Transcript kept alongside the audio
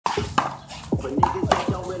Niggas that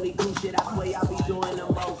don't really do shit, I swear I be doing the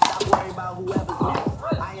most. Stop worrying about whoever's next.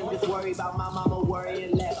 I am just worried about my mama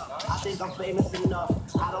worrying less. I think I'm famous enough.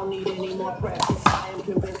 I don't need any more press. I am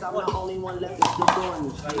convinced I'm the only one left that's still doing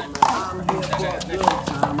this shit, man. I'm here for a good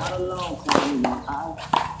time, not a long time, you know.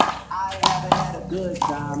 I haven't had a good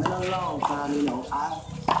time in a long time, you know.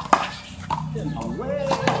 I'm way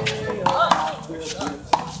up, I feel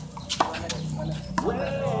blessed.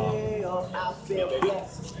 Way up, I feel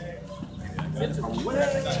blessed. I'm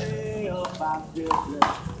way up, I feel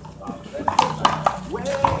blessed. Way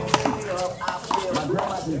up, I feel my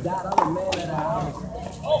grandma just died, I'm the man of the house.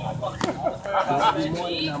 Every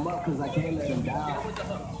morning I'm up cause I can't let him down.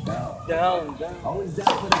 Down. Always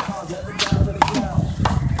down for the cause, never down for the ground.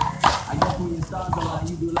 I guess when your stars align,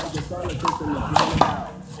 you do like the solar system to blow it out.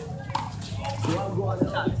 So I'm going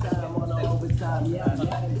overtime on the overtime, yeah, I'm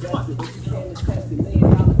invested. But you can't test it, $1 million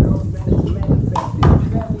goals, man, it's manifested.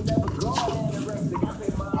 Family never grow anorexic. I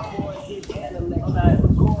pay my boy, get analect. I'm never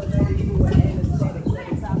going over you an anesthetic. At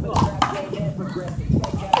the top of the rap game and progressive.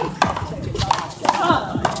 Check out the top, check it out,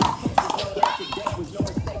 my that was no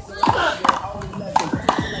mistakes. Only lessons.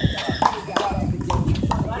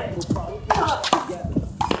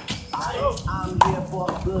 I'm here for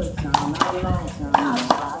a good time, not a long time.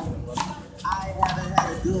 I haven't had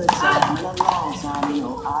a good time in a long time, you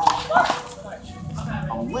know.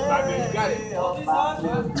 I'm way up, I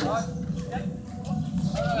feel blessed.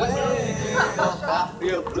 Way up, I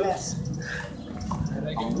feel blessed.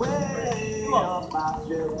 I'm way up, I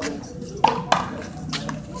feel blessed. Way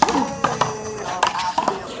up, I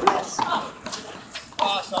feel blessed.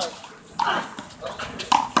 Oh, sorry.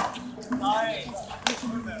 Sorry.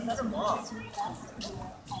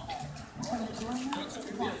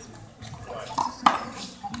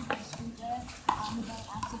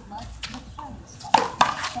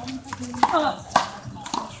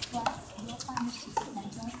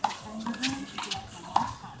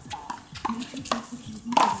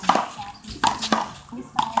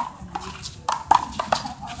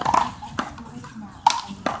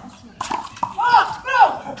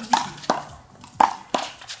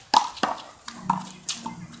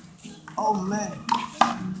 Oh man.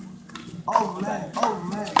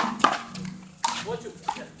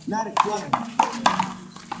 Not again.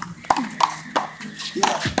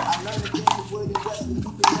 Yeah, I learned again with William Wesley, you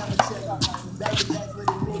can never check. Back to back for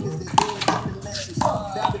the niggas that didn't get the message.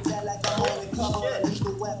 Back to back like I'm only cover a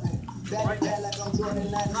lethal weapon. Back to back like I'm Jordan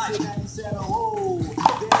 96, 97. Oh,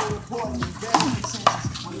 very important, very intense.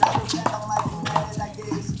 When I look back, I might be mad that I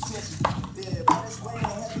gave this attention. Yeah, but it's weighing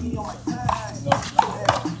heavy on my conscience.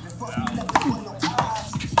 Yeah, and fuck you, let me put no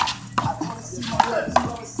eyes. I wanna see my brothers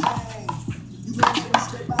go insane. You gon' make me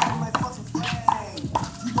step out of my fucking frame.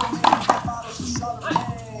 You gon' make me get bottles of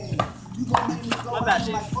Charlemagne. You gon' make me go out of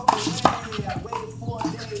my fucking way. I waited 4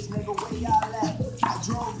 days, nigga, where y'all at? I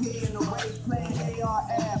drove here in the race playing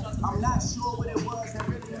ARF. I'm not sure what it was that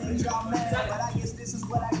really made y'all mad, but I guess this is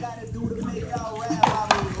what I gotta do to make y'all rap. I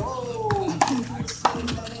mean, oh, people were saying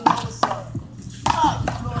that they know what's up.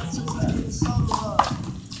 Lord, since I get solo up.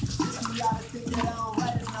 This me out to think that I don't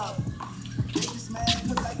write enough. They just mad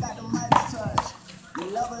cause I got the Midas touch. You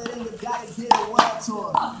love it and you gotta get a world tour.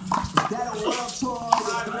 Is that a world tour or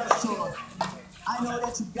a dress tour? I know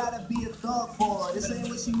that you gotta be a thug for her. This ain't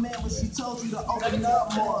what she meant when she told you to open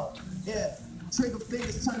up more. Yeah, trigger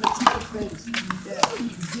fingers turn to trigger fingers. Yeah, you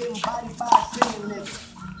getting body by a singing nigga.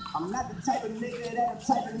 I'm not the type of nigga that the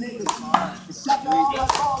type of niggas. It's shot to all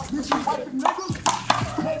like all bitches, white niggas.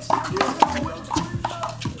 Hey, shit, you know what the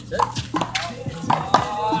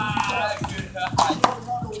I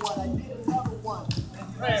did another one.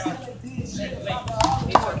 I did shit about the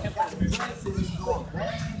other one. Got the dresses going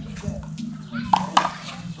back.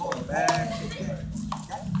 Going back.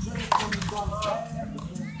 Got the dresses going back.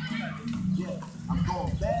 Yeah, I'm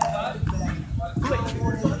going back. I don't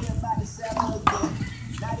want to hear about the saddle again.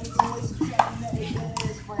 Not even when she telling that it been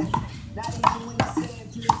his friend. Not even when he's saying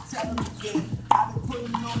just tell him again. I've been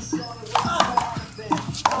putting on the show the way I've been.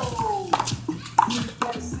 Oh, you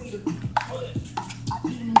better see it. I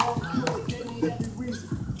didn't know to do it, gave me every reason.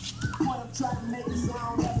 What I'm trying to make it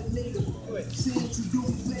sound like a nigga. See what you do,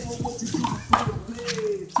 play on what you do for the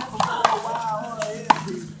play. Check them for a while, on the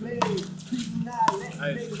every please. People not let the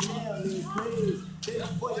niggas nail me, please.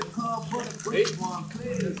 Before you come for the great one,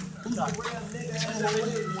 please. Who's the real nigga and the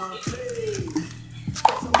real one, please?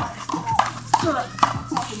 Somebody stop. I'm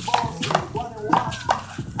talking balls, so one and one.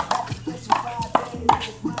 Back to Crescent 5 days,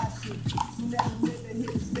 it's my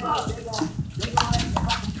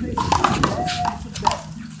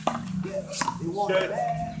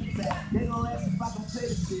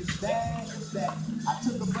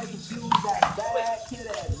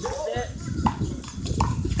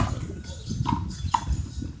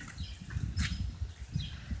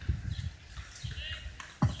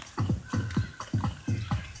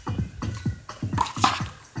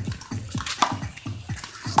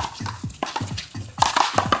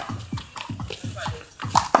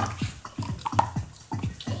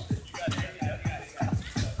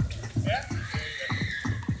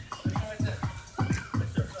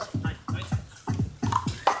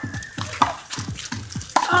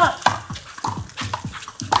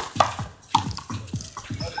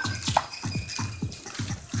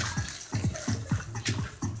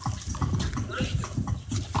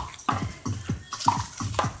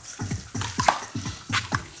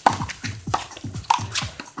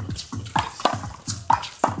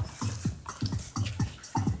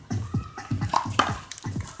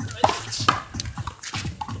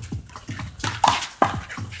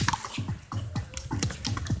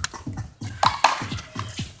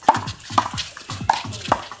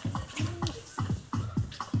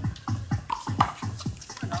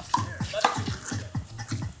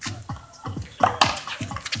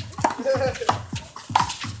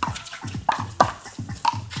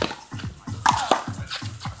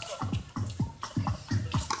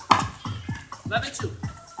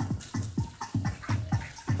 11-2.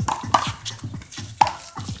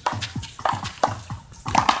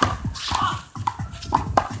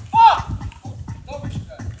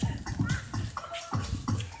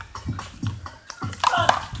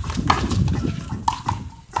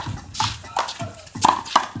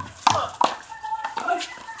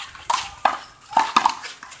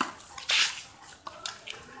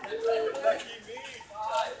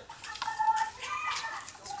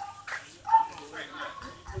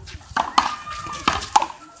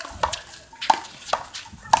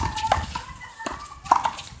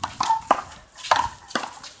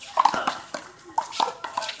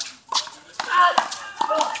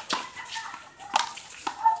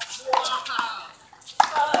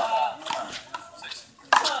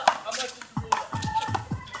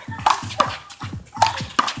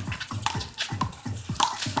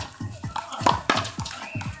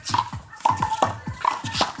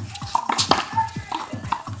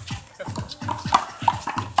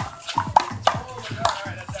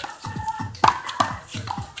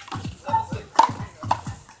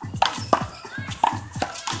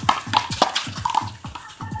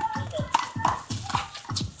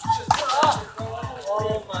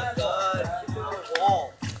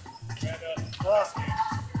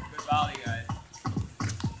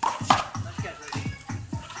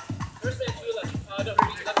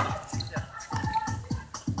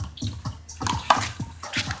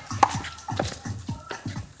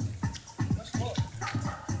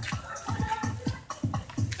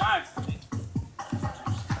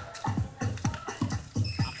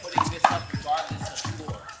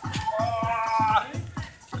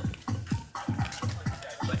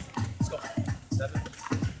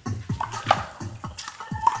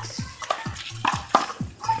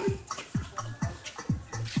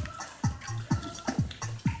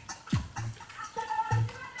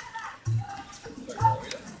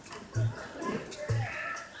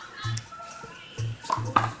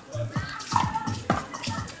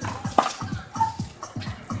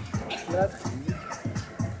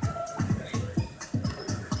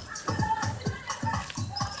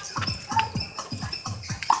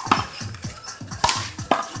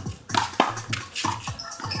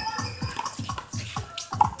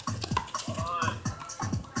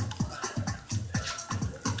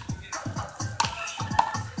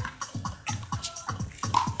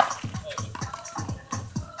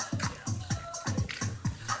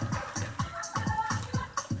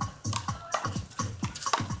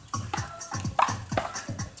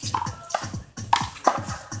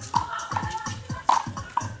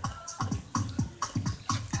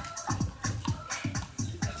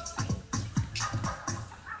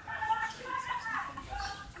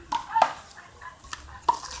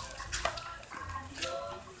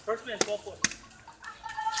 First man, 12 points.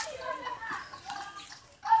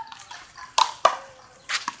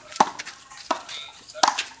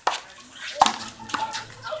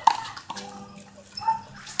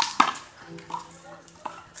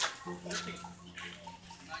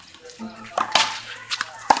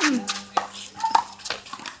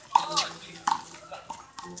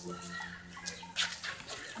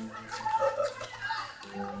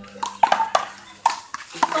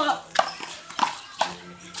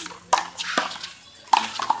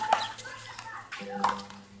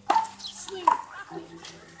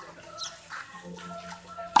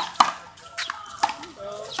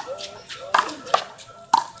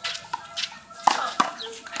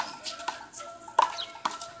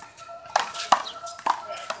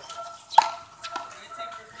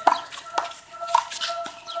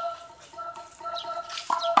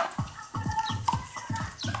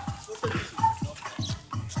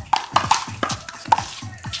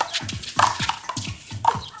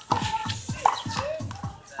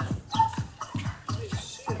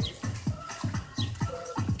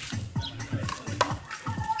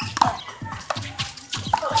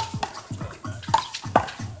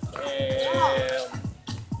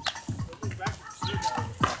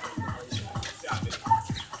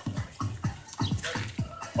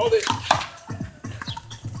 Hold it.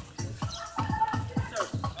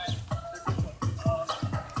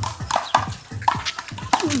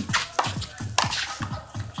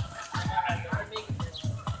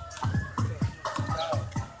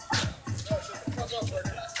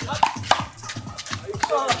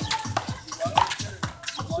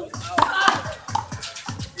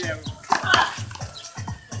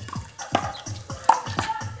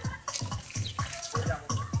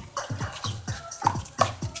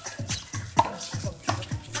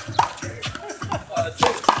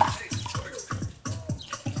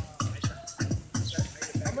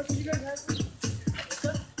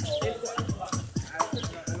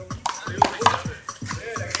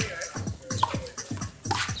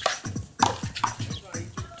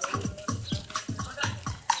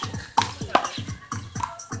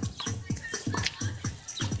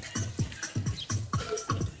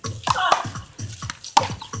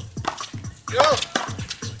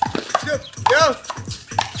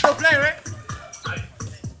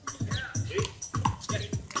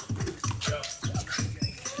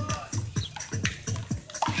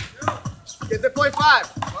 Get the .5.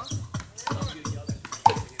 Huh?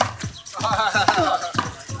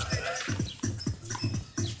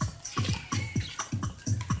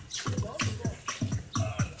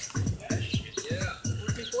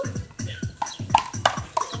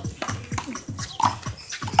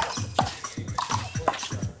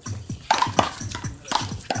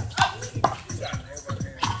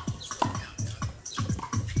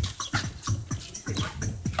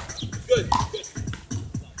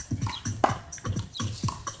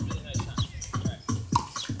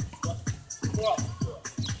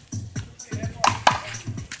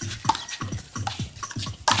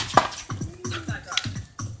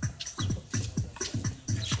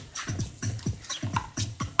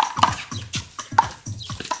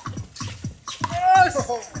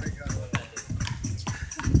 Oh my God.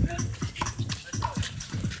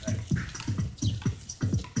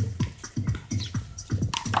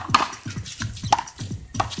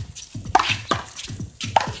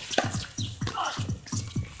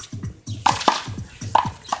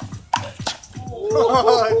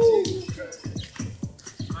 Oh,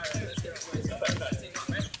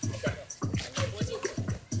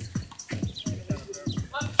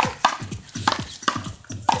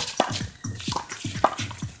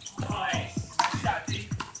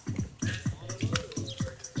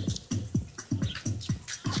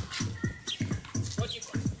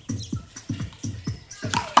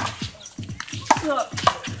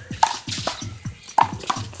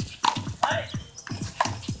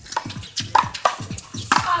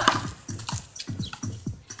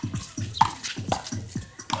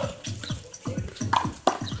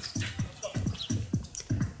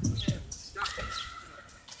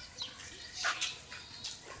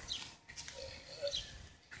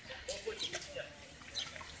 Jesus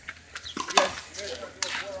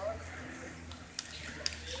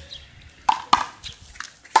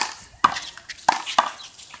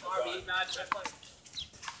Christ.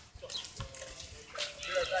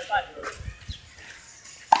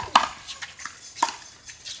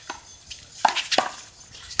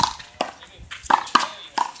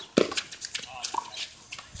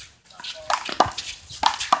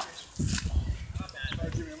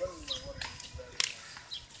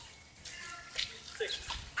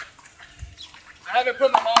 I haven't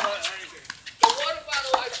put my mom on anything. The water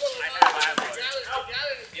bottle I put my mom on.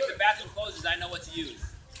 If the bathroom closes, I know what to use.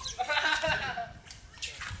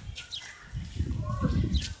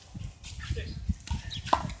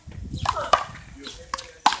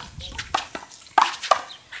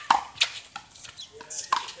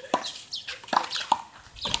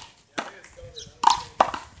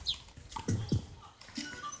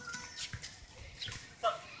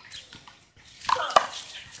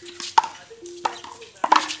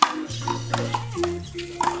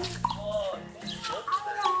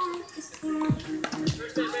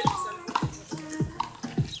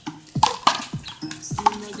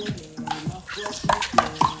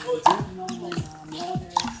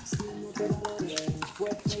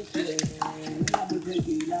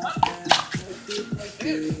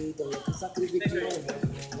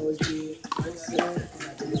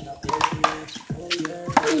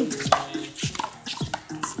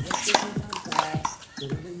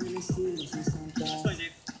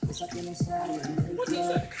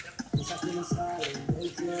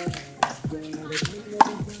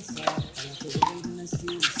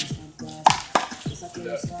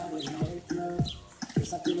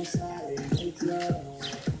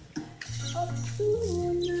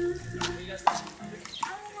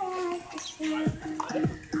 I like to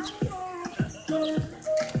see